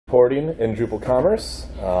reporting in Drupal Commerce.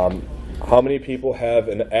 How many people have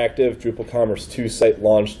an active Drupal Commerce 2 site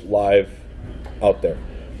launched live out there?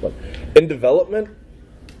 Look, in development,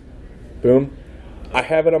 boom. I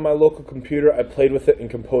have it on my local computer. I played with it, and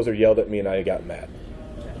Composer yelled at me, and I got mad.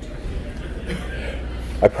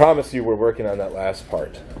 I promise you we're working on that last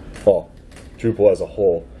part. Well, Drupal as a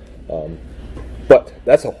whole. But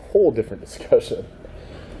that's a whole different discussion.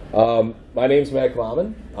 My name's Matt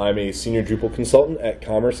Glaman. I'm a senior Drupal consultant at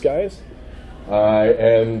Commerce Guys. I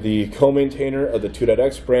am the co-maintainer of the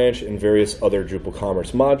 2.x branch and various other Drupal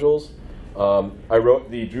Commerce modules. I wrote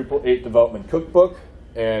the Drupal 8 development cookbook,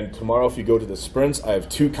 and tomorrow if you go to the sprints, I have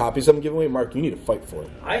 2 copies I'm giving away. Mark, you need to fight for it.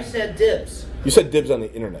 I said dibs. You said dibs on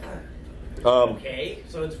the internet. Okay,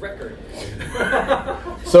 so it's record.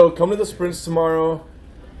 So come to the sprints tomorrow.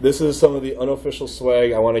 This is some of the unofficial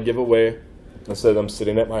swag I want to give away. Instead, I'm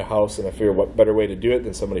sitting at my house, and I figure what better way to do it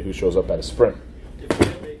than somebody who shows up at a sprint. If you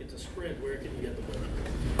don't make it to sprint, where can you get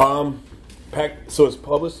the book? So it's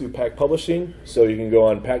published through Pack Publishing, so you can go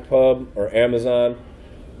on PackPub or Amazon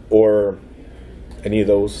or any of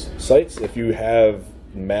those sites. If you have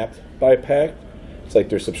Mapped by Pack, it's like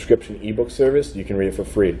their subscription ebook service, you can read it for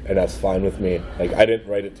free, and that's fine with me. Like, I didn't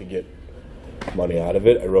write it to get money out of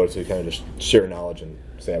it. I wrote it to kind of just share knowledge and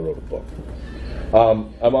say I wrote a book.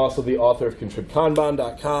 I'm also the author of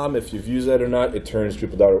contribkanban.com. If you've used that or not, it turns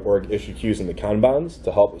Drupal.org issue queues into Kanbans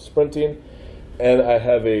to help with sprinting. And I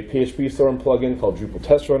have a PHP Storm plugin called Drupal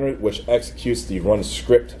Test Runner, which executes the run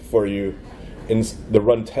script for you, in the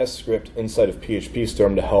run test script inside of PHP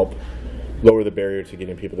Storm to help lower the barrier to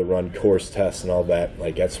getting people to run course tests and all that,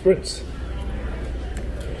 like at sprints.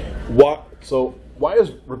 So why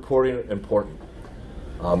is reporting important?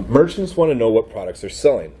 Merchants want to know what products they're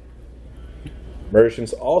selling.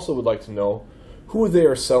 Merchants also would like to know who they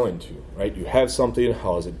are selling to, right? You have something,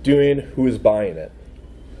 how is it doing, who is buying it?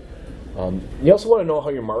 You also want to know how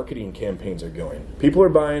your marketing campaigns are going. People are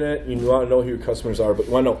buying it, you want to know who your customers are, but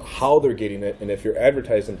you want to know how they're getting it, and if you're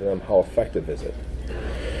advertising to them, how effective is it?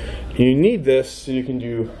 You need this so you can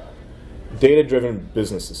do data-driven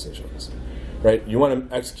business decisions, right? You want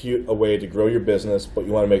to execute a way to grow your business, but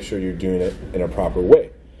you want to make sure you're doing it in a proper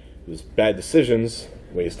way. Because bad decisions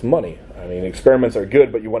waste money. I mean, experiments are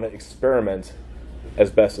good, but you want to experiment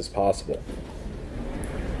as best as possible.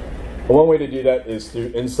 And one way to do that is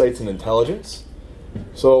through insights and intelligence.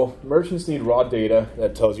 So merchants need raw data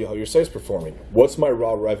that tells you how your site's performing. What's my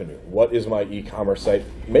raw revenue? What is my e-commerce site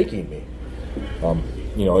making me?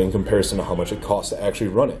 In comparison to how much it costs to actually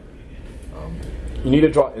run it. You need to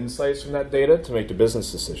draw insights from that data to make the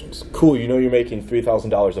business decisions. Cool, you know you're making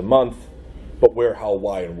 $3,000 a month, but where, how,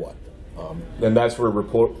 why, and what? And that's where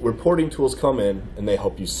reporting tools come in, and they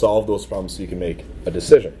help you solve those problems so you can make a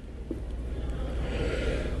decision.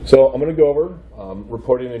 So I'm going to go over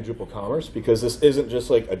reporting in Drupal Commerce, because this isn't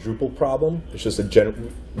just like a Drupal problem. It's just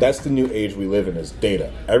that's the new age we live in, is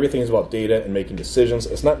data. Everything is about data and making decisions.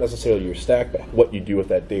 It's not necessarily your stack, but what you do with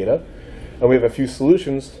that data. And we have a few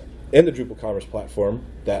solutions in the Drupal Commerce platform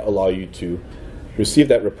that allow you to receive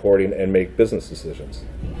that reporting and make business decisions.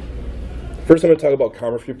 First, I'm going to talk about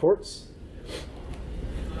Commerce Reports.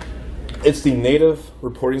 It's the native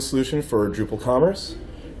reporting solution for Drupal Commerce.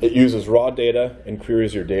 It uses raw data and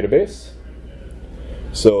queries your database.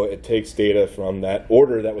 So it takes data from that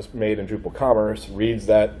order that was made in Drupal Commerce, reads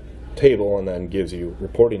that table, and then gives you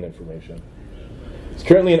reporting information. It's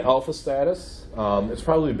currently in alpha status. It's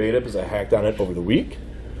probably beta because I hacked on it over the week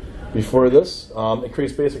before this. It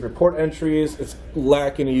creates basic report entries. It's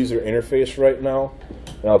lacking a user interface right now,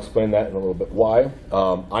 and I'll explain that in a little bit why.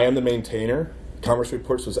 I am the maintainer. Commerce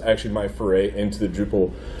Reports was actually my foray into the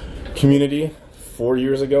Drupal community 4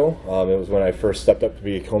 years ago. It was when I first stepped up to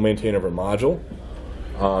be a co-maintainer of a module.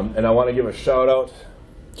 And I want to give a shout out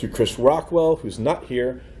to Chris Rockwell, who's not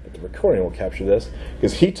here, but the recording will capture this,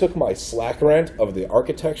 because he took my Slack rant of the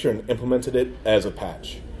architecture and implemented it as a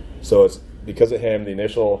patch. So it's because of him, the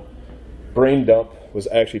initial brain dump was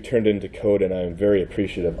actually turned into code, and I'm very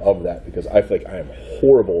appreciative of that, because I feel like I am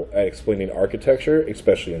horrible at explaining architecture,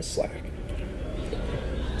 especially in Slack.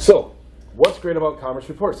 So, what's great about Commerce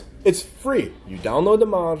Reports? It's free. You download the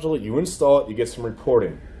module, you install it, you get some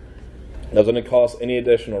reporting. It doesn't cost any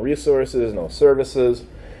additional resources, no services.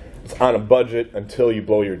 It's on a budget until you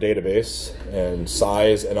blow your database and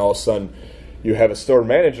size, and all of a sudden you have a store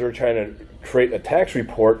manager trying to create a tax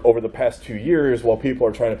report over the past 2 years while people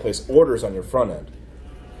are trying to place orders on your front end.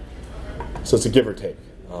 So it's a give or take.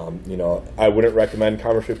 I wouldn't recommend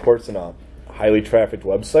Commerce Reports in a highly trafficked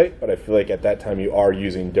website, but I feel like at that time you are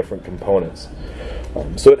using different components.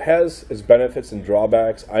 So it has its benefits and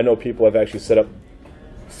drawbacks. I know people have actually set up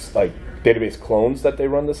like database clones that they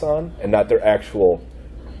run this on, and not their actual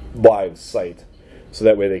live site. So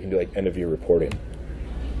that way they can do like end of year reporting.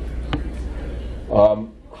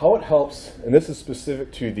 How it helps, and this is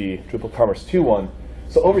specific to the Drupal Commerce 2.1.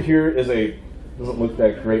 So over here is doesn't look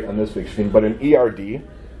that great on this big screen, but an ERD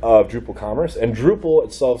of Drupal Commerce, and Drupal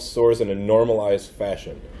itself stores in a normalized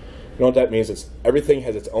fashion. You know what that means? Everything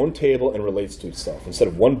has its own table and relates to itself. Instead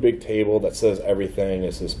of one big table that says everything,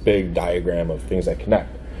 it's this big diagram of things that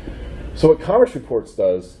connect. So what Commerce Reports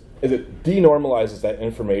does is it denormalizes that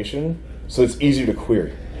information so it's easier to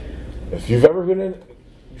query. If you've ever been in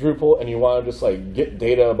Drupal and you want to just like get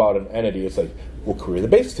data about an entity, it's like, we'll query the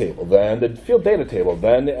base table, then the field data table,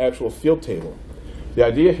 then the actual field table. The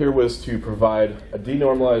idea here was to provide a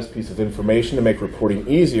denormalized piece of information to make reporting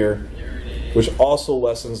easier, which also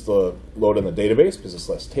lessens the load on the database because it's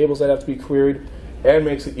less tables that have to be queried, and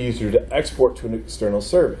makes it easier to export to an external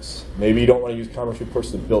service. Maybe you don't want to use Commerce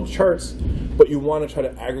Reports to build charts, but you want to try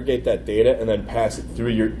to aggregate that data and then pass it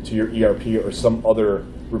through to your ERP or some other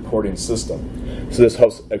reporting system. So this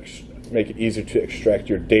helps make it easier to extract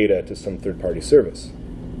your data to some third-party service.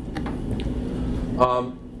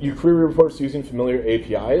 You query reports using familiar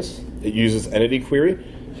APIs. It uses entity query.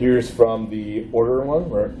 Here's from the order one,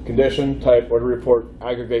 where condition, type, order report,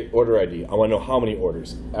 aggregate, order ID. I want to know how many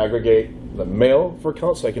orders. Aggregate the mail for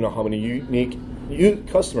count so I can know how many unique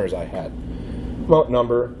customers I had. Amount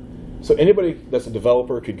number. So anybody that's a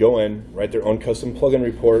developer could go in, write their own custom plugin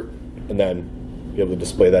report, and then be able to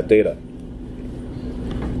display that data.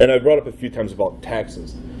 And I've brought up a few times about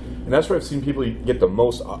taxes. And that's where I've seen people get the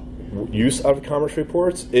most use out of Commerce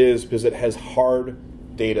Reports, is because it has hard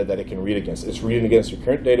data that it can read against. It's reading against your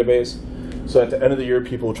current database. So at the end of the year,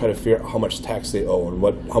 people will try to figure out how much tax they owe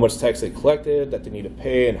and how much tax they collected, that they need to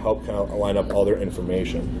pay, and help kind of line up all their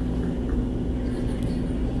information.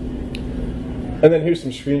 And then here's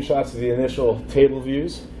some screenshots of the initial table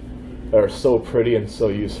views that are so pretty and so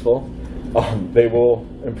useful. They will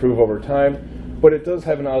improve over time. But it does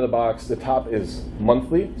have an out-of-the-box. The top is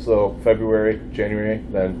monthly, so February, January,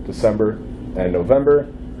 then December, and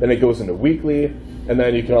November. Then it goes into weekly, and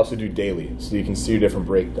then you can also do daily, so you can see a different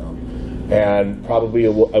breakdown. And probably I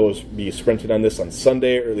will be sprinting on this on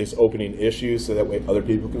Sunday, or at least opening issues, so that way other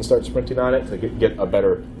people can start sprinting on it to get a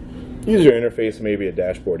better user interface, maybe a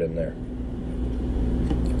dashboard in there.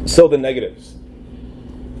 So the negatives.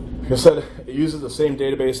 Like I said, it uses the same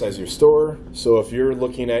database as your store, so if you're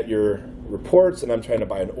looking at your reports and I'm trying to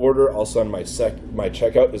buy an order, all of a sudden my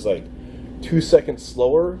checkout is like 2 seconds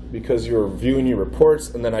slower because you're viewing your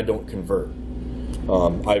reports and then I don't convert.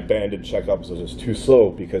 I abandoned checkout because it was too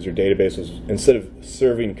slow because your database was, instead of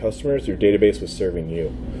serving customers, your database was serving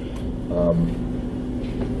you.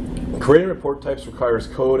 Creating report types requires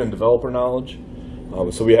code and developer knowledge.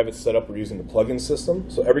 So we have it set up, we're using the plugin system.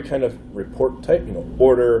 So every kind of report type,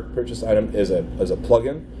 order, purchase item is a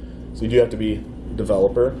plugin. So you do have to be a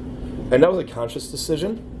developer. And that was a conscious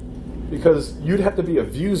decision because you'd have to be a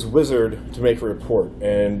views wizard to make a report.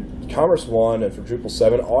 And Commerce 1 and for Drupal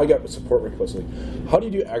 7, all I got was support requests like, how do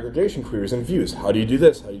you do aggregation queries in views? How do you do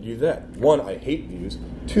this? How do you do that? 1, I hate views.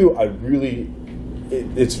 2,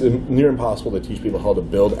 it's near impossible to teach people how to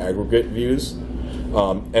build aggregate views.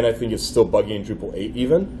 And I think it's still buggy in Drupal 8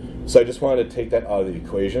 even. So I just wanted to take that out of the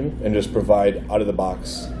equation and just provide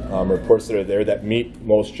out-of-the-box reports that are there that meet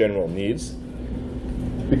most general needs.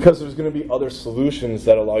 Because there's going to be other solutions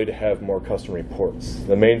that allow you to have more custom reports.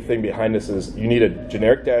 The main thing behind this is you need a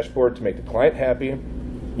generic dashboard to make the client happy. You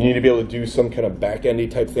need to be able to do some kind of back-endy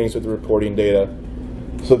type things with the reporting data.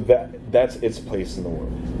 So that's its place in the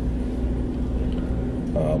world.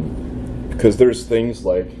 Because there's things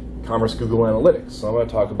like Commerce Google Analytics. So I'm going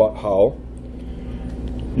to talk about how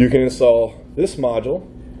you can install this module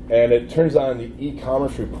and it turns on the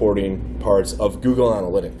e-commerce reporting parts of Google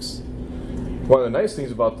Analytics. One of the nice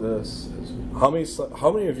things about this is how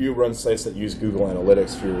many of you run sites that use Google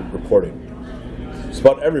Analytics for your reporting? It's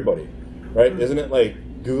about everybody, right? Isn't it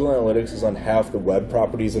like Google Analytics is on half the web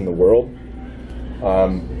properties in the world?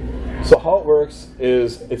 So how it works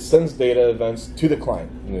is it sends data events to the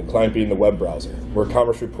client, and the client being the web browser, where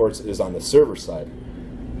Commerce Reports is on the server side.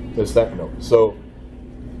 There's that note. So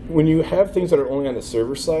when you have things that are only on the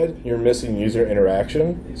server side, you're missing user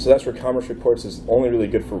interaction. So that's where Commerce Reports is only really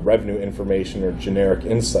good for revenue information or generic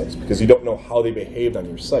insights, because you don't know how they behaved on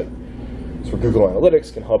your site. So Google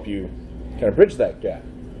Analytics can help you kind of bridge that gap.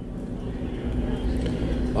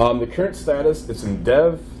 The current status, it's in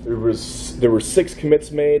dev. There were 6 commits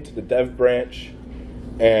made to the dev branch,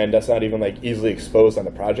 and that's not even like easily exposed on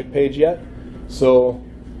the project page yet. So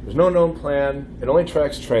there's no known plan. It only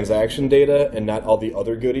tracks transaction data and not all the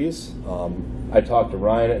other goodies. I talked to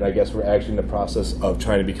Ryan, and I guess we're actually in the process of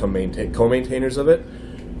trying to become co-maintainers of it.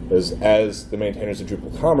 As the maintainers of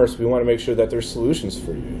Drupal Commerce, we want to make sure that there's solutions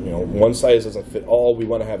for you. You know, one size doesn't fit all. We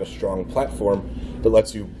want to have a strong platform that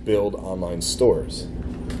lets you build online stores.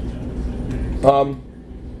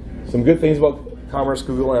 Some good things about Commerce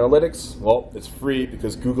Google Analytics. Well, it's free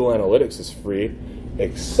because Google Analytics is free,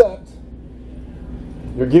 except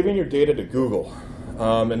you're giving your data to Google.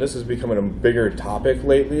 And this is becoming a bigger topic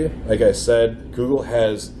lately. Like I said, Google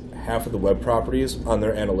has half of the web properties on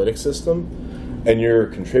their analytics system, and you're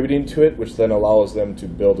contributing to it, which then allows them to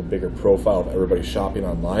build a bigger profile of everybody shopping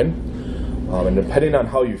online. And depending on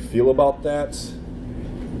how you feel about that,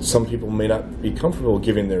 some people may not be comfortable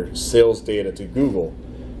giving their sales data to Google.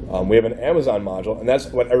 We have an Amazon module, and that's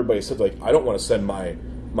what everybody said, like, I don't want to send my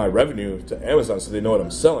revenue to Amazon so they know what I'm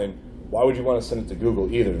selling. Why would you want to send it to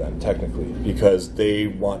Google either then, technically? Because they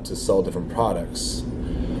want to sell different products.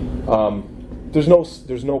 There's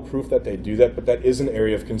no proof that they do that, but that is an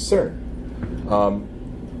area of concern.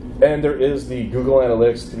 And there is the Google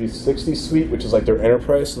Analytics 360 suite, which is like their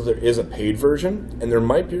enterprise, so there is a paid version, and there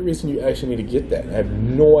might be a reason you actually need to get that. I have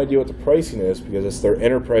no idea what the pricing is because it's their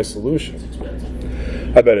enterprise solution.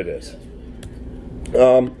 I bet it is.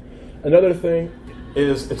 Another thing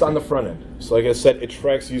is it's on the front end. So like I said, it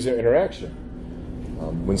tracks user interaction.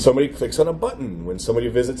 When somebody clicks on a button, when somebody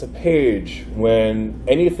visits a page, when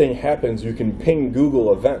anything happens, you can ping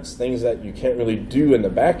Google events, things that you can't really do in the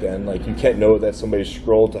back end. Like you can't know that somebody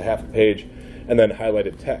scrolled to half a page and then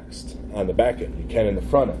highlighted text on the back end. You can in the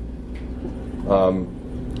front end.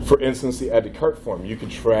 For instance, the add to cart form. You can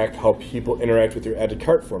track how people interact with your add to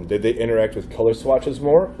cart form. Did they interact with color swatches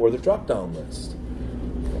more or the drop-down list?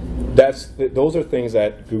 Those are things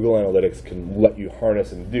that Google Analytics can let you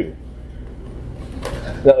harness and do.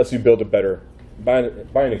 That lets you build a better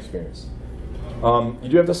buying experience. You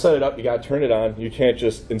do have to set it up. You got to turn it on. You can't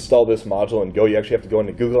just install this module and go. You actually have to go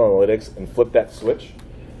into Google Analytics and flip that switch.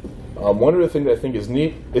 One of the things I think is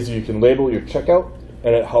neat is you can label your checkout,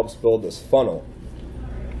 and it helps build this funnel.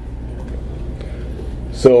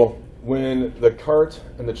 So when the cart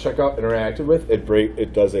and the checkout interacted with,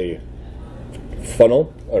 it does a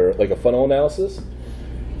funnel, or like a funnel analysis.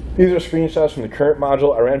 These are screenshots from the current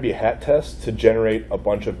module. I ran a hat test to generate a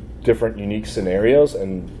bunch of different unique scenarios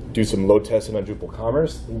and do some load testing on Drupal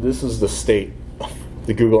Commerce. This is the state of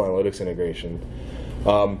the Google Analytics integration.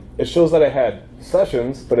 It shows that I had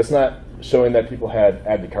sessions, but it's not showing that people had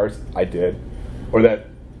add to carts. I did. Or that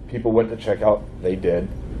people went to checkout. They did.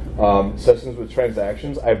 Sessions with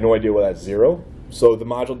transactions, I have no idea why that's 0. So the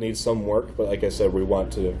module needs some work, but like I said, we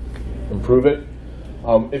want to improve it.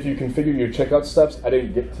 If you configure your checkout steps, I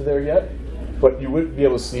didn't get to there yet, but you would be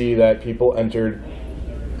able to see that people entered,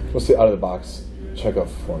 what's the out-of-the-box checkout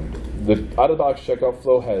form? The out-of-the-box checkout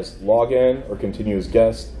flow has login or continuous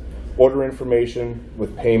guest, order information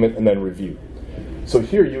with payment, and then review. So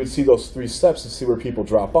here you would see those 3 steps to see where people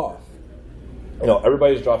drop off. You know,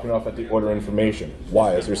 everybody's dropping off at the order information.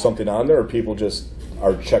 Why? Is there something on there, or people just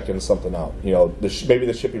are checking something out? You know, maybe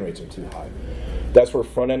the shipping rates are too high. That's where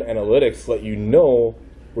front-end analytics let you know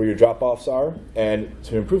where your drop-offs are and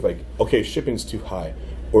to improve, like, okay, shipping's too high,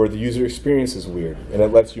 or the user experience is weird, and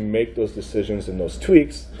it lets you make those decisions and those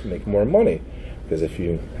tweaks to make more money. Because if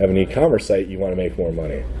you have an e-commerce site, you want to make more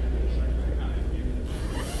money.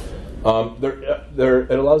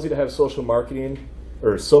 It allows you to have social marketing,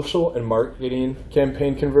 or social and marketing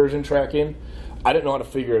campaign conversion tracking. I didn't know how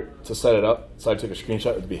to set it up, so I took a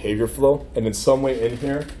screenshot of the behavior flow, and in some way in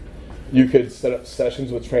here, you could set up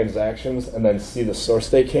sessions with transactions and then see the source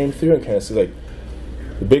they came through and kind of see, like,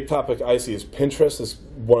 the big topic I see is Pinterest is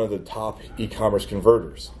one of the top e-commerce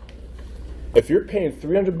converters. If you're paying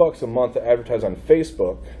 $300 a month to advertise on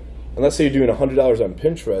Facebook, and let's say you're doing $100 on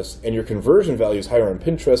Pinterest, and your conversion value is higher on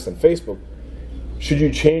Pinterest than Facebook, should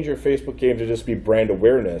you change your Facebook game to just be brand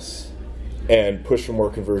awareness and push for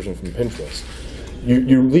more conversion from Pinterest?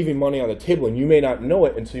 You're leaving money on the table, and you may not know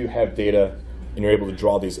it until you have data and you're able to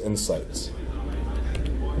draw these insights.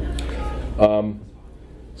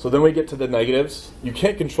 So then we get to the negatives. You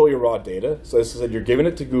can't control your raw data. So this is that you're giving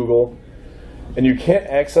it to Google, and you can't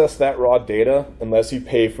access that raw data unless you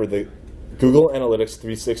pay for the Google Analytics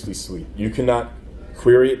 360 suite. You cannot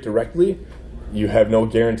query it directly. You have no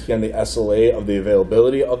guarantee on the SLA of the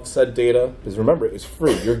availability of said data, because remember, it's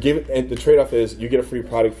free. And the trade-off is you get a free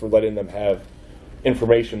product for letting them have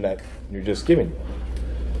information that you're just giving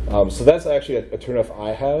them. So that's actually a turnoff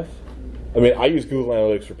I have. I mean, I use Google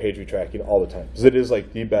Analytics for page retracking all the time, because it is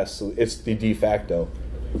like the best, it's the de facto.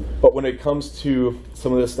 But when it comes to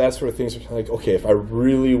some of this, that's where things are kind of like, okay, if I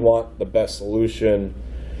really want the best solution,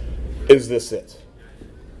 is this it?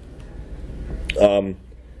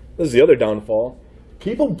 This is the other downfall.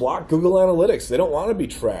 People block Google Analytics. They don't want to be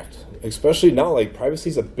tracked, especially now. Like, privacy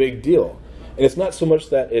is a big deal. And it's not so much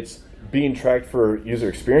that it's being tracked for user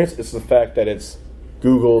experience, it's the fact that it's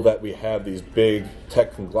Google, that we have these big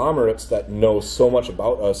tech conglomerates that know so much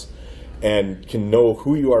about us and can know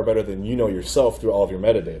who you are better than you know yourself through all of your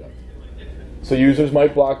metadata. So users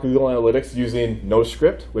might block Google Analytics using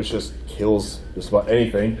NoScript, which just kills just about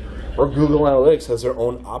anything, or Google Analytics has their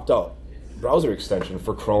own opt-out browser extension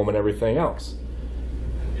for Chrome and everything else.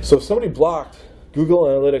 So if somebody blocked Google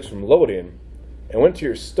Analytics from loading and went to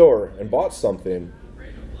your store and bought something,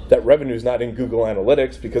 that revenue is not in Google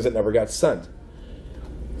Analytics because it never got sent.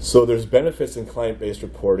 So there's benefits in client-based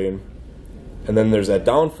reporting, and then there's that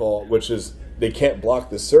downfall, which is they can't block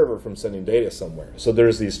the server from sending data somewhere. So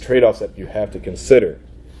there's these trade-offs that you have to consider.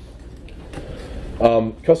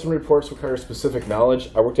 Customer reports require specific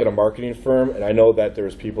knowledge. I worked at a marketing firm, and I know that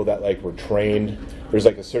there's people that were trained. There's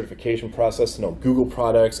a certification process to know Google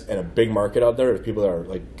products, and a big market out there. There's people that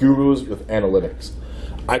are gurus with analytics.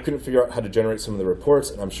 I couldn't figure out how to generate some of the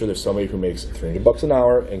reports, and I'm sure there's somebody who makes $300 an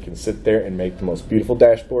hour and can sit there and make the most beautiful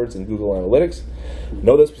dashboards in Google Analytics. I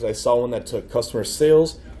know this because I saw one that took customer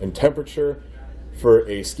sales and temperature for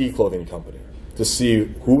a ski clothing company to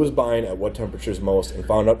see who was buying at what temperatures most, and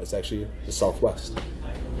found out it's actually the Southwest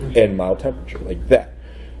and mild temperature, like that.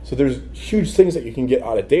 So there's huge things that you can get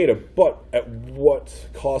out of data, but at what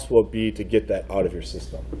cost will it be to get that out of your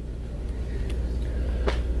system?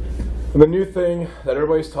 And the new thing that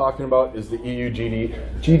everybody's talking about is the EU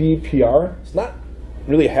GDPR. It's not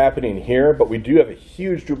really happening here, but we do have a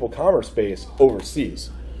huge Drupal Commerce base overseas.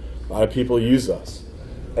 A lot of people use us.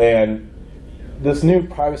 And this new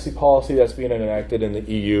privacy policy that's being enacted in the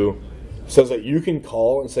EU says that you can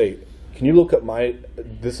call and say, can you look up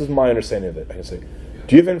this is my understanding of it. I can say,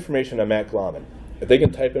 do you have information on Matt Glaman? If they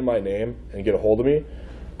can type in my name and get a hold of me,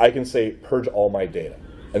 I can say, purge all my data.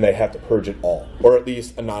 And they have to purge it all, or at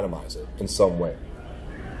least anonymize it in some way.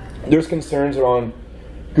 There's concerns around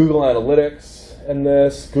Google Analytics and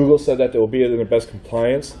this. Google said that they will be in their best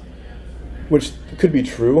compliance, which could be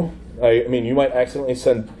true. I mean, you might accidentally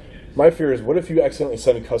send, my fear is, what if you accidentally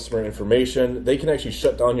send customer information? They can actually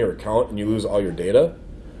shut down your account and you lose all your data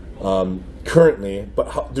currently,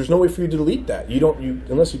 but there's no way for you to delete that.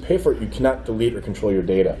 Unless you pay for it, you cannot delete or control your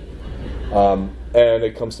data. And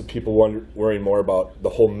it comes to people worrying more about the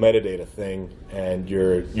whole metadata thing and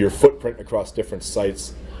your footprint across different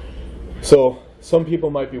sites. So some people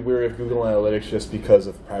might be wary of Google Analytics just because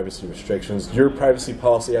of privacy restrictions. Your privacy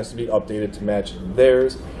policy has to be updated to match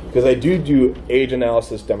theirs, because I do age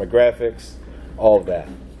analysis, demographics, all of that,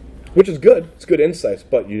 which is good. It's good insights,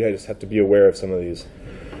 but you just have to be aware of some of these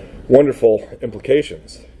wonderful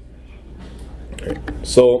implications. Okay.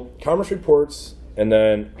 So Commerce Reports and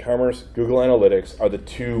then Commerce Google Analytics are the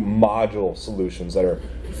two module solutions that are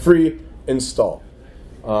free install.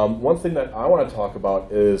 One thing that I want to talk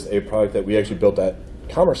about is a product that we actually built at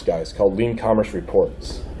Commerce Guys called Lean Commerce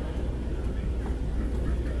Reports.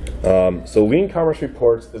 So Lean Commerce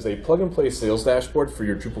Reports is a plug-and-play sales dashboard for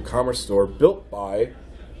your Drupal Commerce store built by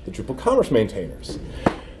the Drupal Commerce maintainers.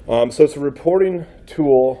 So it's a reporting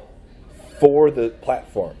tool for the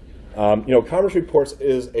platform. Commerce Reports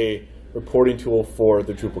is a reporting tool for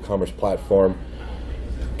the Drupal Commerce platform.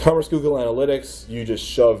 Commerce Google Analytics, you just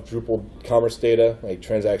shove Drupal Commerce data, like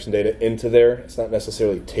transaction data, into there. It's not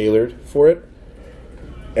necessarily tailored for it.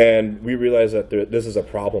 And we realized that this is a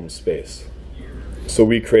problem space. So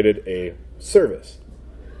we created a service.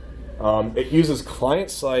 It uses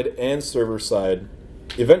client-side and server-side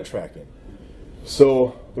event tracking.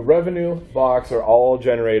 So the revenue box are all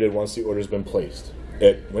generated once the order's been placed.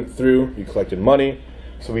 It went through, you collected money,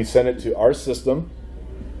 so we send it to our system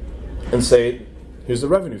and say, here's the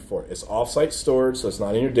revenue for it. It's off-site storage, so it's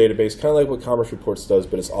not in your database, kind of like what Commerce Reports does,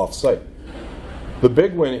 but it's off-site. The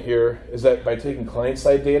big win here is that by taking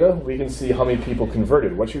client-side data, we can see how many people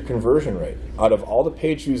converted. What's your conversion rate? Out of all the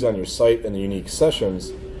page views on your site and the unique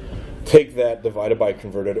sessions, take that divided by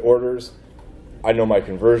converted orders. I know my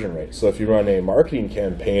conversion rate. So if you run a marketing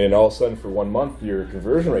campaign and all of a sudden for 1 month your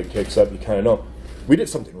conversion rate kicks up, you kind of know, we did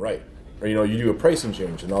something right. Or you do a pricing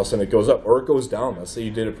change and all of a sudden it goes up or it goes down. Let's say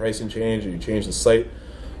you did a pricing change or you change the site.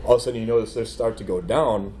 All of a sudden you notice they start to go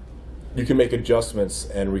down. You can make adjustments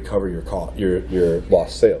and recover your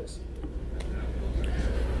lost sales.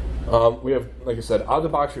 We have, like I said,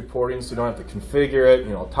 out-of-the-box reporting, so you don't have to configure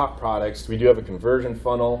it. Top products. We do have a conversion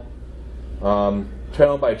funnel.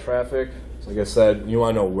 Channel by traffic. So like I said, you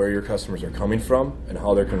want to know where your customers are coming from and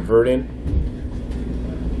how they're converting.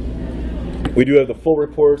 We do have the full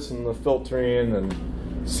reports and the filtering and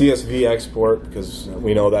CSV export, because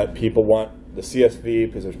we know that people want the CSV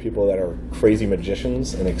because there's people that are crazy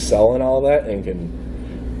magicians in Excel and all that and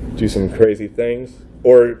can do some crazy things,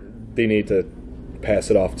 or they need to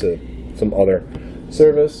pass it off to some other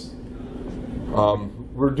service.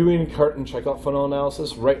 We're doing cart and checkout funnel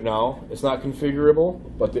analysis right now. It's not configurable,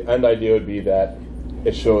 but the end idea would be that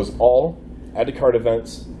it shows all add to cart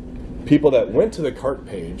events, people that went to the cart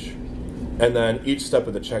page, and then each step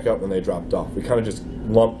of the checkout when they dropped off. We kind of just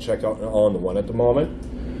lump checkout all into one at the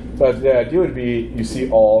moment. But the idea would be you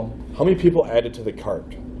see all, how many people added to the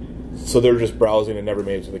cart? So they're just browsing and never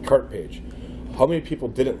made it to the cart page. How many people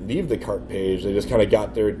didn't leave the cart page? They just kind of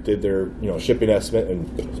got there, did their shipping estimate,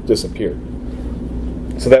 and disappeared.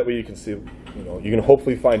 So that way you can see, you can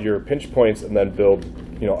hopefully find your pinch points and then build,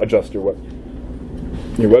 adjust your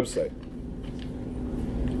website.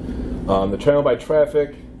 The channel by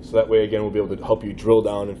traffic, so that way again we'll be able to help you drill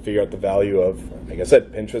down and figure out the value of, like I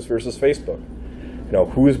said, Pinterest versus Facebook.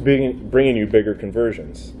 Who is bringing you bigger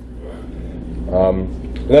conversions.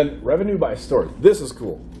 And then revenue by store. This is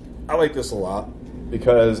cool. I like this a lot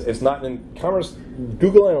because it's not in commerce.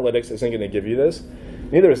 Google Analytics isn't going to give you this.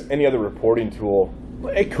 Neither is any other reporting tool.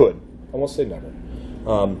 It could. I won't say never.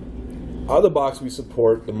 Out of the box, we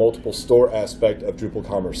support the multiple store aspect of Drupal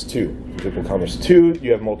Commerce 2. In Drupal Commerce 2,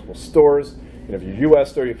 you have multiple stores. You have your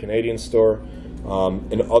US store, your Canadian store.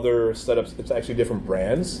 In other setups, it's actually different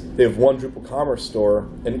brands. They have one Drupal Commerce store,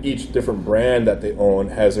 and each different brand that they own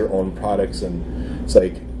has their own products, and it's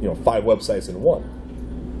like 5 websites in one.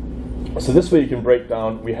 So this way you can break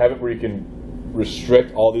down. We have it where you can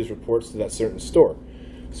restrict all these reports to that certain store.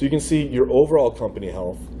 So you can see your overall company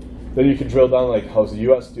health. Then you can drill down like how's the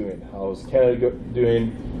US doing, how's Canada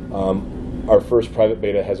doing. Our first private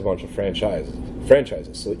beta has a bunch of franchises.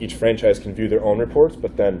 So each franchise can view their own reports,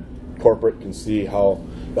 but then corporate can see how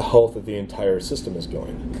the health of the entire system is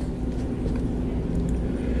going.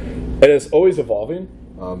 And it's always evolving.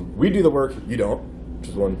 We do the work, you don't, which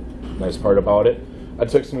is one nice part about it. I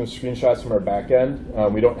took some screenshots from our back end.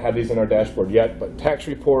 We don't have these in our dashboard yet, but tax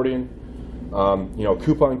reporting,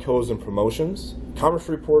 coupon codes and promotions. Commerce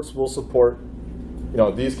reports will support,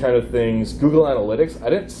 these kind of things. Google Analytics, I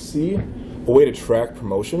didn't see a way to track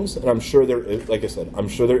promotions, and I'm sure there is, like I said, I'm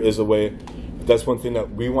sure there is a way. But that's one thing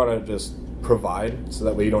that we want to just provide, so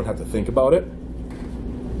that way you don't have to think about it.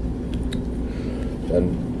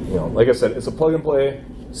 And, like I said, it's a plug and play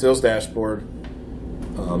sales dashboard.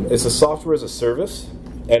 It's a software as a service,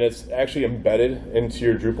 and it's actually embedded into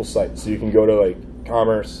your Drupal site. So you can go to like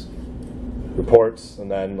commerce, reports,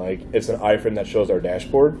 and then it's an iframe that shows our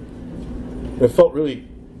dashboard. And it felt really,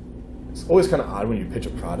 it's always kind of odd when you pitch a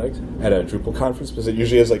product at a Drupal conference, because it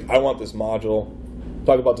usually is like, I want this module,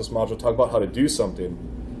 talk about this module, talk about how to do something.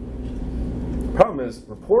 The problem is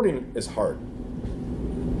reporting is hard.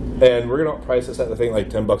 And we're going to price this at, I think, like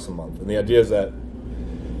 $10 a month. And the idea is that,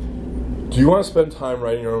 do you want to spend time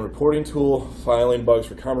writing your own reporting tool, filing bugs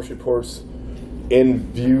for commerce reports,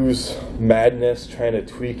 in views madness, trying to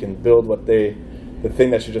tweak and build the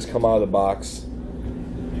thing that should just come out of the box,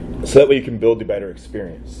 so that way you can build the better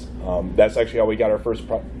experience. That's actually how we got our first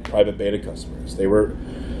private beta customers.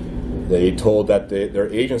 They told that their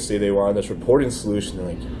agency, they wanted this reporting solution. They're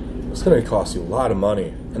like, it's going to cost you a lot of money,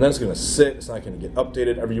 and then it's going to sit. It's not going to get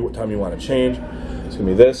updated every time you want to change. It's going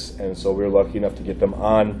to be this, and so we were lucky enough to get them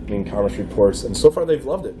on in commerce reports, and so far they've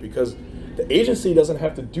loved it because the agency doesn't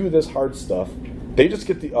have to do this hard stuff. They just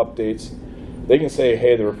get the updates. They can say,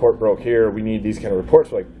 hey, the report broke here. We need these kind of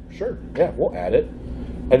reports. We're like, sure, yeah, we'll add it.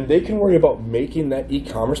 And they can worry about making that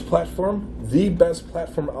e-commerce platform the best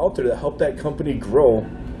platform out there to help that company grow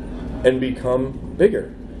and become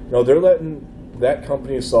bigger. They're letting that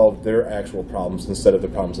company solve their actual problems instead of the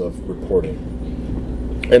problems of reporting.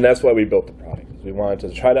 And that's why we built the product. We wanted to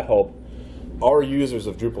try to help our users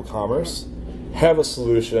of Drupal Commerce have a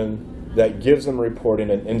solution that gives them reporting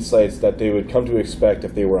and insights that they would come to expect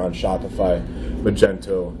if they were on Shopify,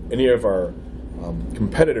 Magento, any of our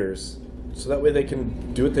competitors, so that way they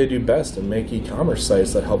can do what they do best and make e-commerce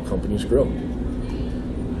sites that help companies grow.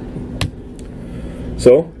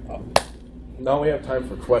 So now we have time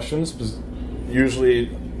for questions, because usually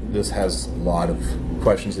this has a lot of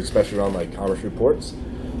questions, especially around like commerce reports.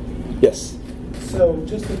 Yes? So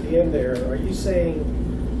just at the end there, are you saying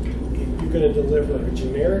you're going to deliver a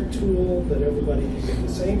generic tool that everybody can get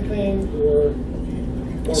the same thing, or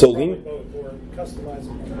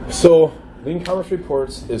customizable? So Lean Commerce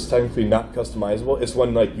Reports is technically not customizable. It's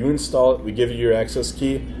when you install it, we give you your access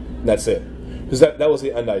key, and that's it. Because that was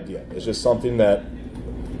the end idea. It's just something that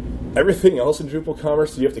everything else in Drupal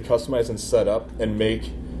Commerce you have to customize and set up and make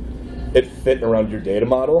it fit around your data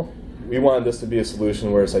model. we wanted this to be a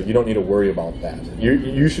solution where it's like you don't need to worry about that.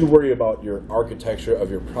 You should worry about your architecture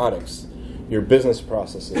of your products, your business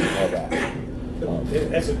processes, all that.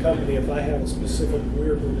 As a company, if I have a specific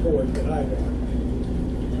weird report that I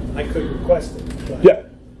want, I could request it. But Yeah,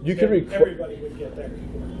 you could request. everybody would get that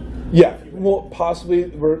report. Yeah, well,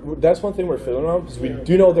 possibly. That's one thing we're fiddling around because we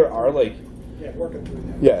do know there are like. Yeah, working through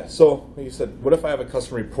that. Yeah, so like you said, what if I have a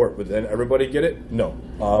customer report? Would then everybody get it? No.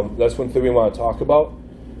 That's one thing we want to talk about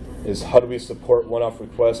is how do we support one-off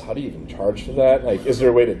requests? How do you even charge for that? Like, is there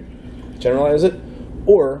a way to generalize it?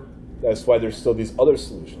 Or that's why there's still these other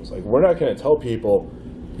solutions. Like, we're not going to tell people,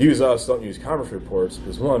 use us, don't use commerce reports,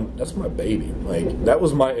 because one, that's my baby. Like, that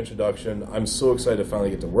was my introduction. I'm so excited to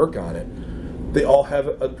finally get to work on it. They all have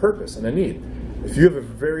a purpose and a need. If you have a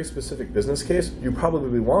very specific business case, you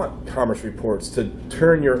probably want commerce reports to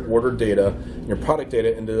turn your order data, your product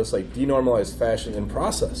data into this like denormalized fashion and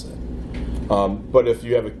process it. But if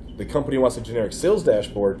you have the company wants a generic sales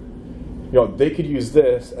dashboard, they could use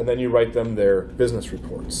this, and then you write them their business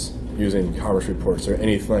reports using commerce reports or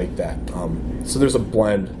anything like that. So there's a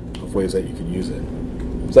blend of ways that you could use it.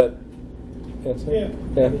 Is that answer? Yeah.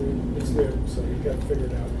 Yeah. I mean, it's there, so you've got to figure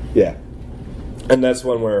it out. Yeah. And that's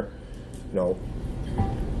one where,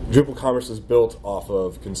 Drupal Commerce is built off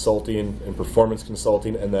of consulting and performance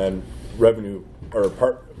consulting, and then revenue or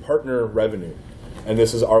partner revenue. And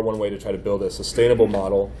this is our one way to try to build a sustainable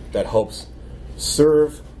model that helps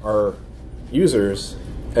serve our users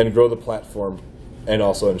and grow the platform, and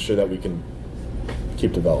also ensure that we can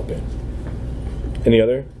keep developing. Any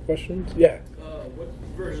other questions? Yeah. What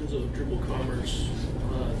versions of Drupal Commerce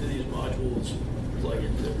do these modules plug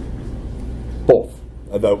into? Both.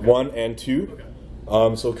 The 1 and 2. Okay.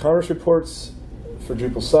 So commerce reports for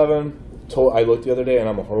Drupal 7, I looked the other day and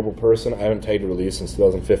I'm a horrible person. I haven't tagged a release since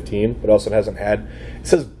 2015, but also it hasn't had, it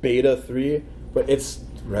says beta 3, but it's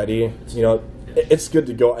ready. It's good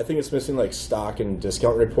to go. I think it's missing like stock and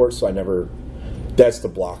discount reports, so that's the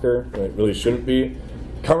blocker, and it really shouldn't be.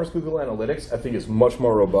 Commerce Google Analytics, I think, is much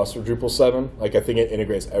more robust for Drupal 7. Like, I think it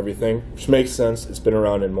integrates everything, which makes sense. It's been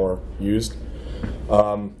around and more used.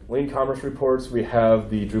 Lean Commerce Reports, we have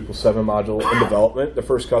the Drupal 7 module in development. The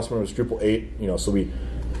first customer was Drupal 8, so we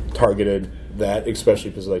targeted that, especially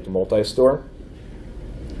because of like the multi-store.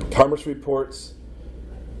 Commerce Reports,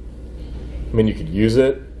 you could use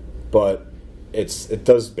it, but it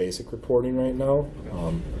does basic reporting right now.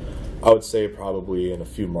 I would say probably in a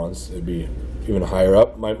few months it'd be even higher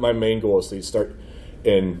up. My main goal is to start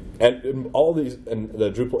in all these in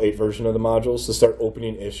the Drupal 8 version of the modules to start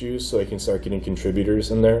opening issues so I can start getting contributors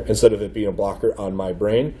in there instead of it being a blocker on my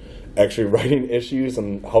brain. Actually writing issues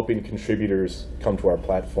and helping contributors come to our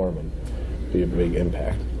platform and be a big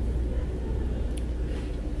impact.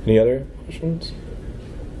 Any other questions?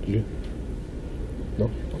 No?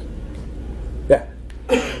 Yeah.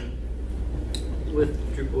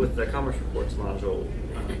 With the Commerce Reports module,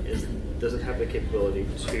 does it have the capability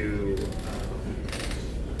to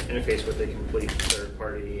interface with a complete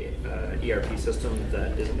third-party ERP system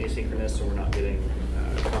that isn't asynchronous, so we're not getting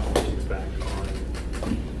confirmations back on?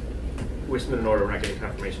 We submit an order, we're not getting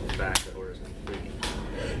confirmations back that order is complete.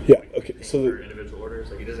 Yeah. Okay. So for individual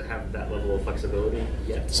orders, like, it doesn't have that level of flexibility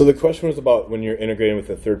yet. So the question was about when you're integrating with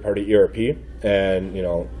a third-party ERP, and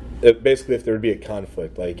basically if there would be a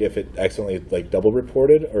conflict, like if it accidentally double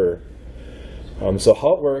reported, or so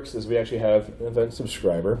how it works is we actually have an event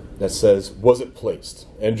subscriber that says, was it placed?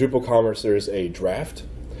 In Drupal Commerce, there's a draft.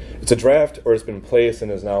 It's a draft, or it's been placed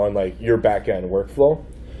and is now in your back-end workflow.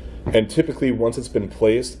 And typically, once it's been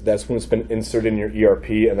placed, that's when it's been inserted in your ERP,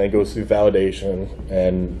 and then goes through validation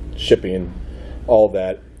and shipping, all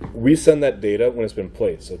that. We send that data when it's been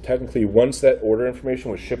placed. So technically, once that order information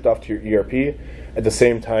was shipped off to your ERP, at the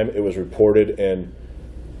same time it was reported, and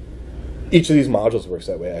each of these modules works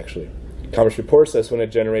that way, actually. Commerce Reports, that's when it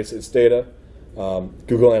generates its data.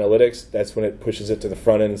 Google Analytics, that's when it pushes it to the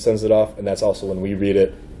front end and sends it off, and that's also when we read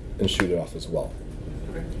it and shoot it off as well.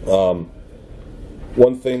 Okay.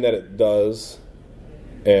 One thing that it does,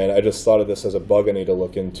 and I just thought of this as a bug I need to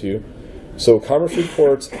look into. So Commerce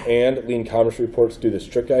Reports and Lean Commerce Reports do this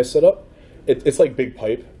trick I set up. It's like Big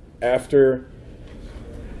Pipe. It's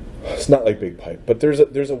not like Big Pipe, but there's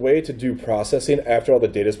a way to do processing after all the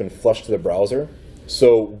data has been flushed to the browser.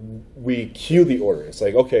 So we queue the order. It's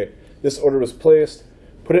like, okay, this order was placed,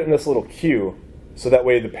 put it in this little queue, so that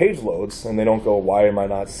way the page loads, and they don't go, why am I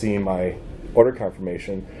not seeing my order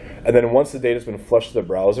confirmation? And then once the data's been flushed to the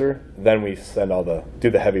browser, then we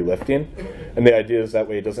do the heavy lifting. And the idea is that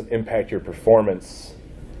way it doesn't impact your performance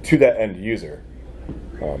to that end user.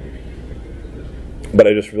 But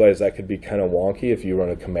I just realized that could be kind of wonky if you run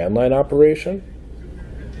a command line operation.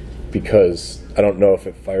 because I don't know if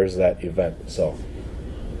it fires that event. So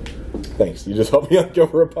thanks. You just helped me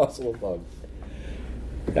uncover a possible bug.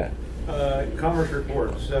 Yeah. Commerce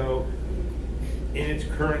report. So in its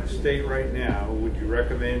current state right now, would you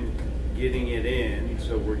recommend getting it in,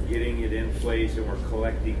 so we're getting it in place and we're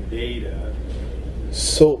collecting data?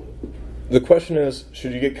 So the question is,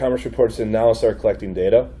 should you get commerce reports in now and start collecting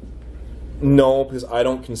data? No, because I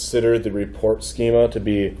don't consider the report schema to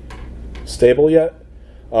be stable yet.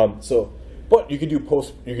 But you could do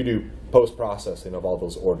post processing of all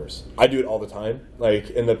those orders. I do it all the time. Like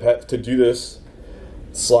to do this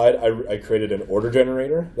slide, I created an order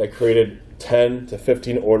generator that created 10 to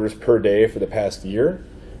 15 orders per day for the past year,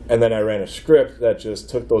 and then I ran a script that just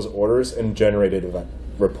took those orders and generated event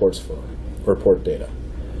reports for them, report data.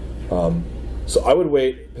 So I would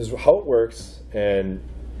wait, because how it works in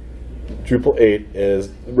Drupal 8 is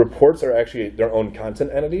reports are actually their own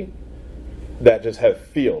content entity that just have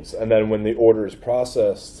fields, and then when the order is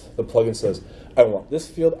processed, the plugin says, I want this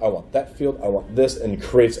field, I want that field, I want this, and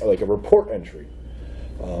creates like a report entry.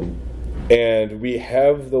 And we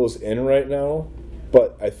have those in right now,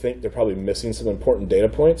 but I think they're probably missing some important data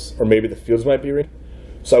points, or maybe the fields might be ready.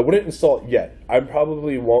 So I wouldn't install it yet. I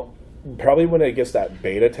probably won't. Probably when it gets that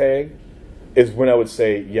beta tag is when I would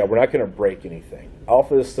say, yeah, we're not going to break anything.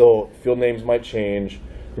 Alpha is still, field names might change,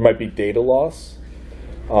 there might be data loss,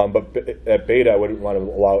 but at beta I wouldn't want to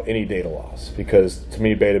allow any data loss, because to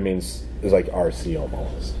me beta is like RC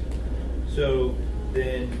almost. So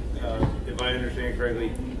then, if I understand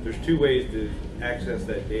correctly, there's two ways to access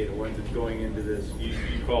that data. One that's going into this, you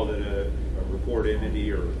called it a report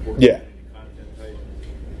entity or a report entity content type.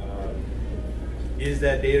 Is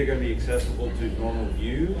that data going to be accessible to normal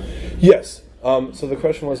views? Yes. So the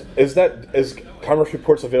question was, is Commerce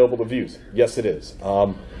Reports available to views? Yes, it is.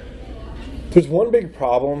 There's one big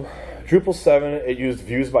problem. Drupal 7, it used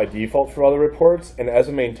views by default for all the reports, and as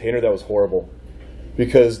a maintainer, that was horrible.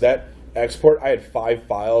 Because that export, I had 5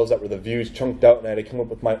 files that were the views chunked out, and I had to come up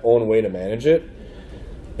with my own way to manage it.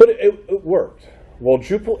 But it worked. Well,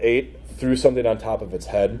 Drupal 8 threw something on top of its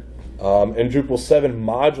head. And Drupal 7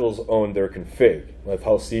 modules owned their config, with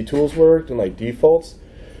how CTools worked and like defaults.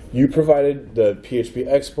 You provided the PHP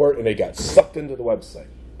export, and it got sucked into the website.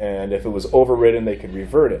 And if it was overridden, they could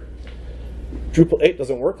revert it. Drupal 8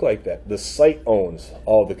 doesn't work like that. The site owns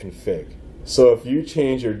all the config. So if you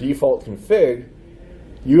change your default config,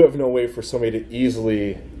 you have no way for somebody to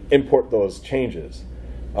easily import those changes.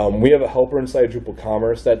 We have a helper inside Drupal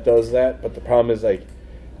Commerce that does that, but the problem is like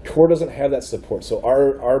Core doesn't have that support. So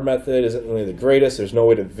our method isn't really the greatest. There's no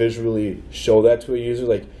way to visually show that to a user.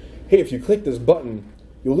 Like, hey, if you click this button,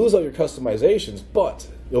 you'll lose all your customizations, but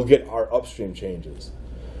you'll get our upstream changes.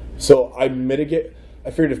 So I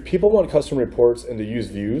figured if people want custom reports and to use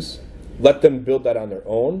views, let them build that on their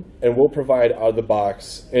own, and we'll provide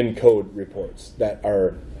out-of-the-box in-code reports that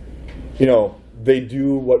are, they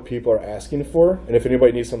do what people are asking for, and if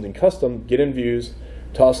anybody needs something custom, get in views,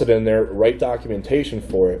 toss it in there, write documentation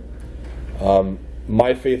for it.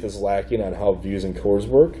 My faith is lacking on how views and cores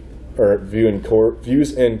work, or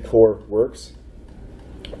views and core works.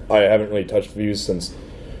 I haven't really touched views since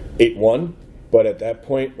 8.1, but at that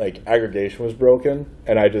point, like, aggregation was broken,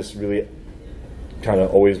 and I just really kind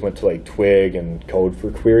of always went to like Twig and code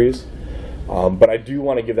for queries. But I do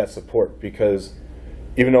want to give that support, because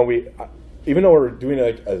even though we're doing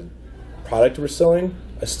like a product we're selling,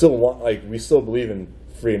 we still believe in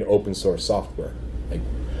free and open source software. Like,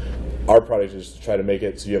 our product is to try to make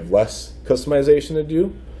it so you have less customization to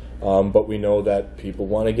do, but we know that people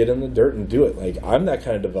want to get in the dirt and do it. Like, I'm that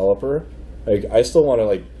kind of developer. Like, I still want to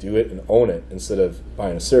like do it and own it instead of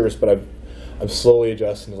buying a service, but I'm slowly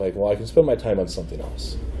adjusting to like, well, I can spend my time on something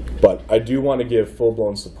else. But I do want to give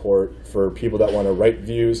full-blown support for people that want to write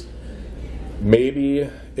views. Maybe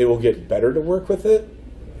it will get better to work with it.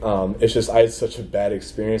 It's just I had such a bad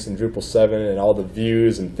experience in Drupal 7 and all the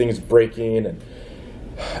views and things breaking and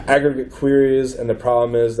aggregate queries, and the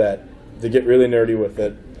problem is that, to get really nerdy with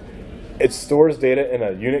it, it stores data in a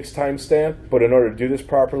Unix timestamp, but in order to do this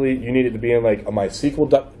properly, you need it to be in like a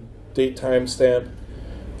MySQL date timestamp,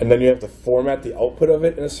 and then you have to format the output of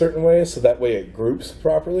it in a certain way so that way it groups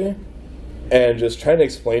properly. And just trying to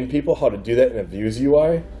explain to people how to do that in a Views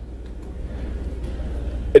UI,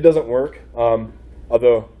 it doesn't work.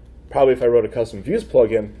 Although probably if I wrote a custom Views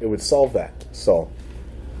plugin, it would solve that. So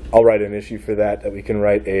I'll write an issue for that we can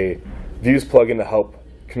write a Views plugin to help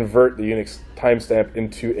convert the Unix timestamp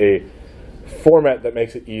into a format that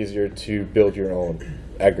makes it easier to build your own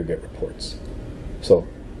aggregate reports. So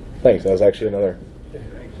thanks. That was actually another.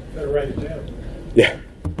 Better write it down. Yeah.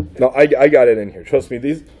 No, I got it in here. Trust me.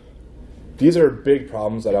 These these are big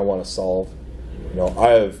problems that I want to solve. I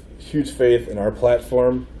have huge faith in our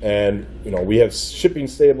platform, and we have shipping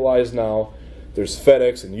stabilized now. There's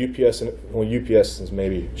FedEx and UPS, and UPS is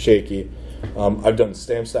maybe shaky. I've done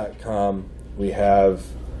stamps.com. We have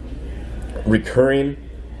recurring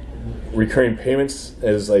payments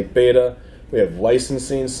as like beta. We have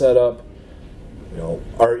licensing set up.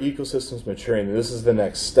 Our ecosystem's maturing, and this is the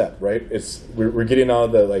next step, right? We're getting out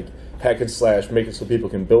of the like hack and slash, make it so people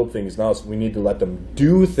can build things now. So we need to let them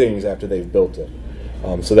do things after they've built it.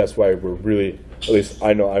 So that's why we're really, at least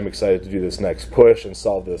I know I'm excited to do this next push and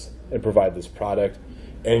solve this and provide this product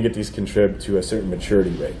and get these contrib to a certain maturity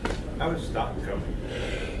rate. How is stock coming?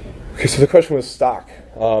 Okay, so the question was stock,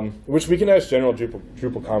 which we can ask general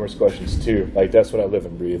Drupal Commerce questions too. Like that's what I live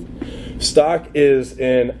and breathe. Stock is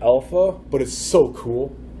in alpha, but it's so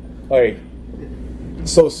cool.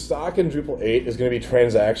 So stock in Drupal 8 is going to be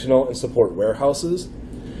transactional and support warehouses.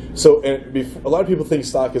 So a lot of people think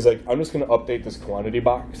stock is like, I'm just going to update this quantity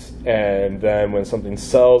box, and then when something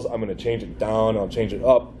sells, I'm going to change it down, I'll change it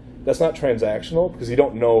up. That's not transactional because you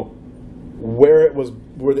don't know where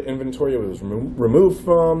the inventory was removed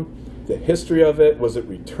from, the history of it, was it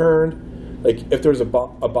returned? Like if there's a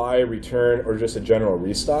buy, return, or just a general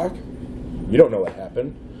restock, you don't know what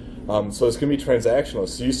happened. So it's going to be transactional.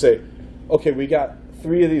 So you say, okay, we got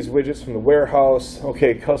 3 of these widgets from the warehouse.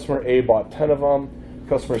 Okay, customer A bought 10 of them.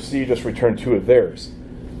 Customer C just returned 2 of theirs.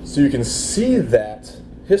 So you can see that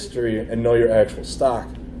history and know your actual stock.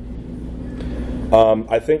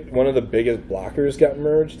 I think one of the biggest blockers got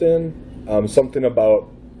merged in. Something about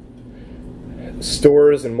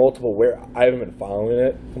stores and multiple I haven't been following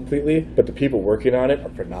it completely, but the people working on it are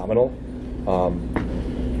phenomenal.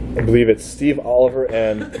 I believe it's Steve Oliver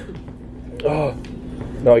and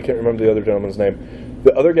I can't remember the other gentleman's name.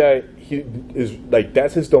 The other guy, he is like,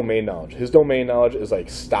 that's his domain knowledge. His domain knowledge is like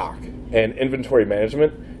stock and inventory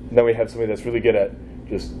management. And then we have somebody that's really good at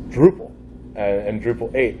just Drupal and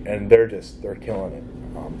Drupal 8, and they're killing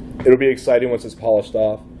it. It'll be exciting once it's polished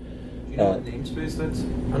off. Do you know the namespace that's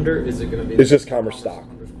under? Is it going to be? It's just commerce stock.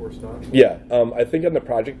 _ stock. Yeah, I think on the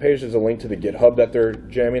project page there's a link to the GitHub that they're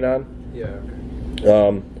jamming on. Yeah.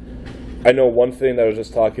 Okay. I know one thing that I was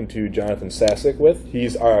just talking to Jonathan Sasick with.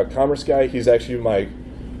 He's our commerce guy. He's actually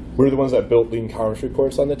we're the ones that built Lean Commerce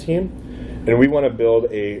Reports on the team, and we want to build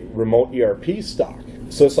a remote ERP stock.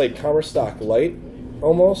 So it's like Commerce Stock Lite,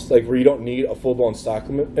 almost, like where you don't need a full-blown stock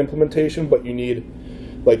implementation, but you need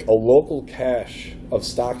like a local cache of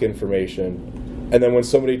stock information, and then when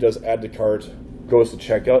somebody does add to cart, goes to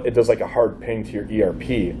checkout, it does like a hard ping to your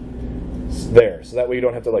ERP there. So that way you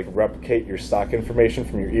don't have to like replicate your stock information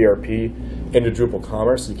from your ERP into Drupal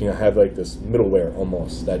Commerce. You can have like this middleware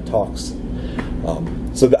almost that talks.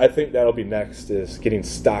 I think that'll be next, is getting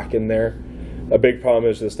stock in there. A big problem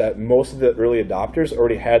is just that most of the early adopters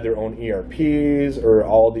already had their own ERPs or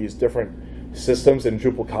all these different systems, and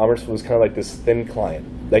Drupal Commerce was kind of like this thin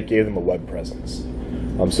client that gave them a web presence.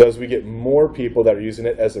 So as we get more people that are using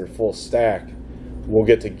it as their full stack, we'll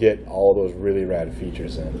get all those really rad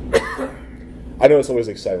features in. I know it's always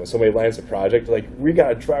exciting when somebody lands a project, like, we got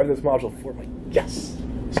to drive this module forward. I'm like, yes!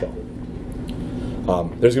 So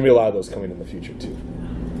there's going to be a lot of those coming in the future, too.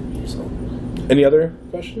 So, any other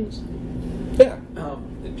questions? Yeah.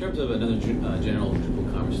 In terms of another general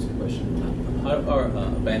Drupal Commerce question, how are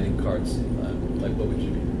abandoned carts? Like, what would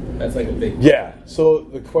you do? That's like a big... Yeah, so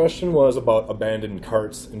the question was about abandoned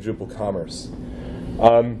carts in Drupal Commerce.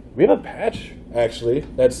 We have a patch, actually,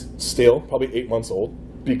 that's still probably 8 months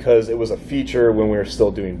old, because it was a feature when we were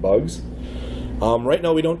still doing bugs. Right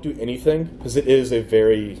now we don't do anything, because it is a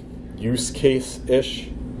very use case-ish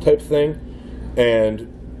type thing. And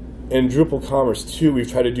in Drupal Commerce 2, we've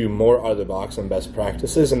tried to do more out of the box on best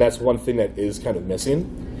practices, and that's one thing that is kind of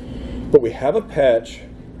missing. But we have a patch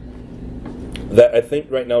that I think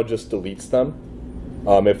right now just deletes them.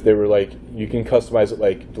 If they were like, you can customize it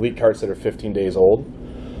like delete carts that are 15 days old.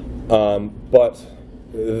 But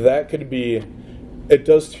that could be, it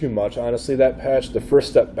does too much, honestly, that patch. The first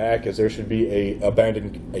step back is there should be an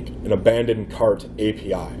abandoned cart API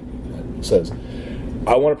that says,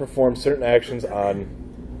 I want to perform certain actions on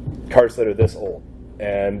carts that are this old.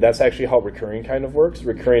 And that's actually how recurring kind of works.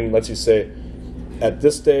 Recurring lets you say, at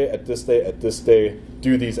this day, at this day, at this day,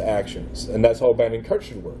 do these actions. And that's how abandoned cart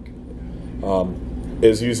should work.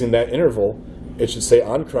 Is using that interval, it should say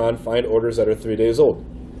on cron, find orders that are 3 days old.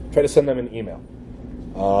 Try to send them an email.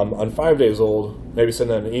 On 5 days old, maybe send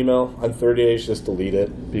them an email. On 30 days, just delete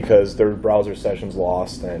it because their browser session's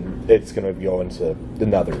lost and it's going to go into the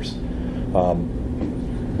nethers.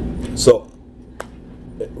 So,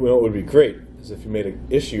 what would be great is if you made an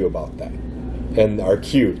issue about that in our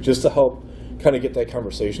queue, just to help kind of get that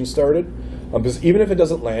conversation started. Because even if it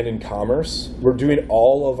doesn't land in commerce, we're doing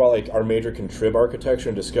all of our major contrib architecture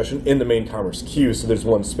and discussion in the main commerce queue, so there's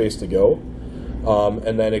one space to go.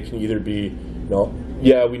 And then it can either be,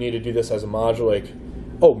 yeah, we need to do this as a module, like,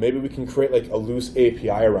 oh, maybe we can create like a loose API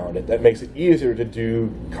around it that makes it easier to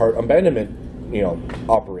do cart abandonment,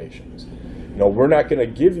 operations. We're not going to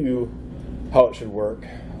give you how it should work,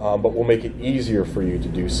 but we'll make it easier for you to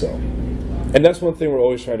do so. And that's one thing we're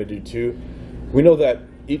always trying to do too. We know that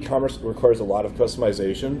e-commerce requires a lot of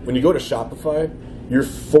customization. When you go to Shopify, you're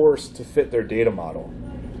forced to fit their data model.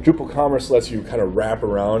 Drupal Commerce lets you kind of wrap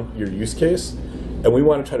around your use case, and we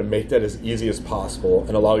want to try to make that as easy as possible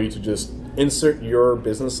and allow you to just insert your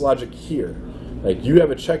business logic here. Like, you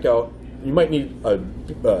have a checkout, you might need a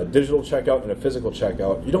digital checkout and a physical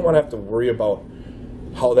checkout. You don't want to have to worry about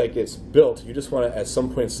how that gets built. You just want to at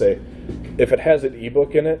some point say, if it has an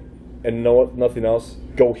ebook in it and nothing else,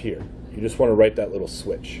 go here. You just want to write that little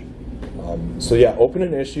switch. So yeah, open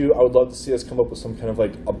an issue. I would love to see us come up with some kind of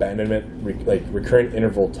like abandonment, recurrent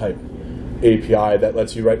interval type API that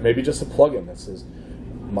lets you write maybe just a plugin that says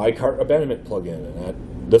my cart abandonment plugin, and at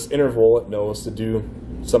this interval it knows to do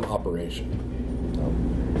some operation.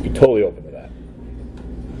 Be totally open to that.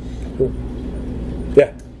 Cool.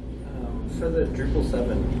 Yeah. For the Drupal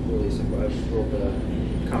 7 release, I've rolled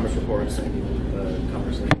the commerce reports and even the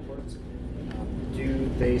commerce link reports. Do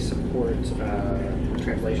they support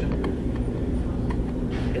translation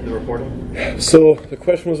in the reporting? So the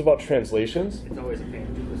question was about translations. It's always a pain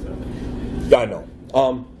in Drupal 7. Yeah, I know.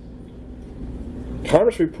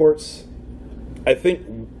 Commerce reports, I think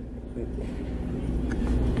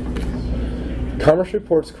Commerce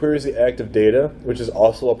reports queries the active data, which is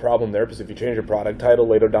also a problem there, because if you change your product title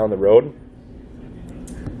later down the road,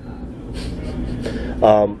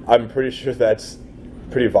 I'm pretty sure that's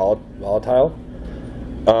pretty volatile.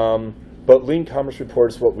 But lean commerce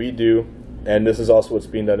reports, what we do, and this is also what's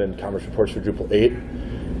being done in commerce reports for Drupal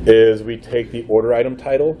 8, is we take the order item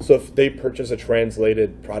title. So if they purchase a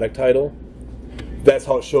translated product title, that's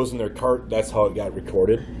how it shows in their cart, that's how it got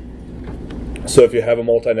recorded. So if you have a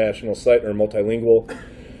multinational site or multilingual,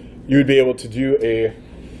 you would be able to do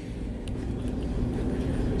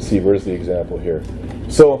where's the example here?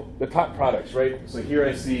 So the top products, right? So here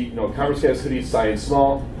I see, Commerce Gas hoodie, cyan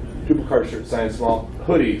small, Drupal cart shirt, cyan small,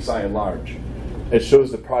 hoodie, cyan large. It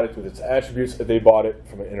shows the product with its attributes if they bought it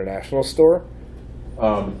from an international store.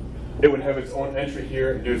 It would have its own entry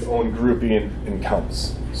here and do its own grouping and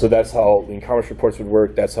counts. So that's how lean commerce reports would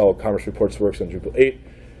work. That's how commerce reports works on Drupal 8.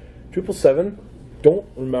 Drupal 7, don't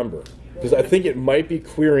remember, because I think it might be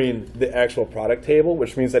querying the actual product table,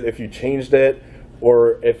 which means that if you changed it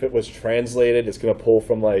or if it was translated, it's going to pull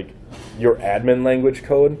from like your admin language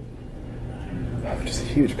code, which is a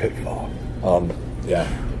huge pitfall. Yeah,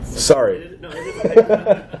 sorry.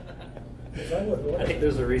 I think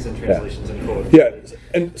there's a reason translations in code. Yeah,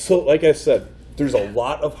 and so like I said, there's a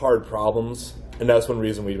lot of hard problems, and that's one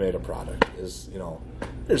reason we made a product is,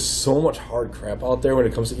 there's so much hard crap out there when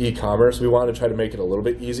it comes to e-commerce. We wanted to try to make it a little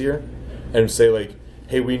bit easier and say like,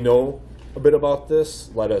 hey, we know a bit about this.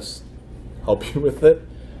 Let us help you with it.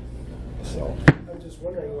 So I'm just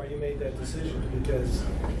wondering why you made that decision, because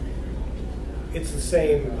it's the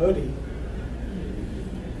same hoodie.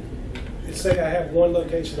 It's say I have one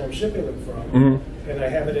location I'm shipping them from, and I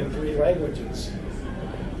have it in 3 languages.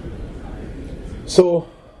 So,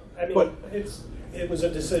 I mean, it was a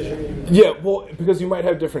decision. Yeah, well, because you might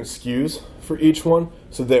have different SKUs for each one.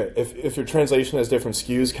 So there, if your translation has different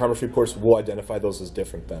SKUs, commerce reports will identify those as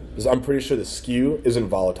different then. Because I'm pretty sure the SKU isn't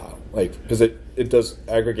volatile, because it does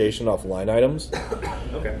aggregation off line items.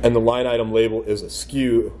 Okay. And the line item label is a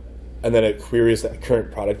SKU, and then it queries that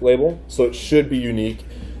current product label. So it should be unique.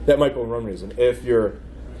 That might be one reason. If your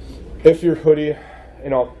hoodie,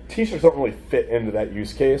 t-shirts don't really fit into that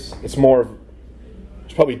use case. It's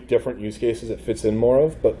probably different use cases it fits in more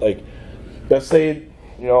of, but like, let's say,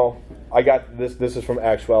 I got this is from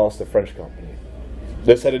Actualis, the French company.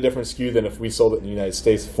 This had a different SKU than if we sold it in the United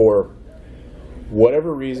States for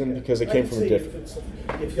whatever reason, because it came from a different.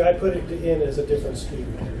 If I put it in as a different SKU.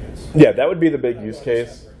 Yeah, that would be the big use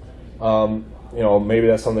case. Maybe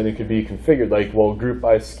that's something that could be configured, like, well, group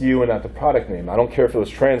by SKU and not the product name. I don't care if it was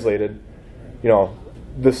translated.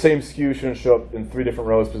 The same SKU shouldn't show up in 3 different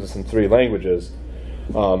rows because it's in 3 languages.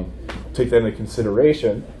 Take that into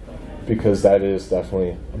consideration, because that is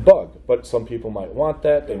definitely a bug. But some people might want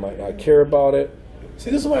that. They might not care about it. See,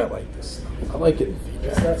 this is why I like this. I like it in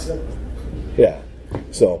feedback. It's not simple. Yeah.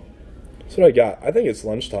 So that's what I got. I think it's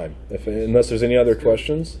lunchtime. Unless there's any other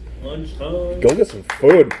questions. Lunchtime. Go get some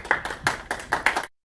food.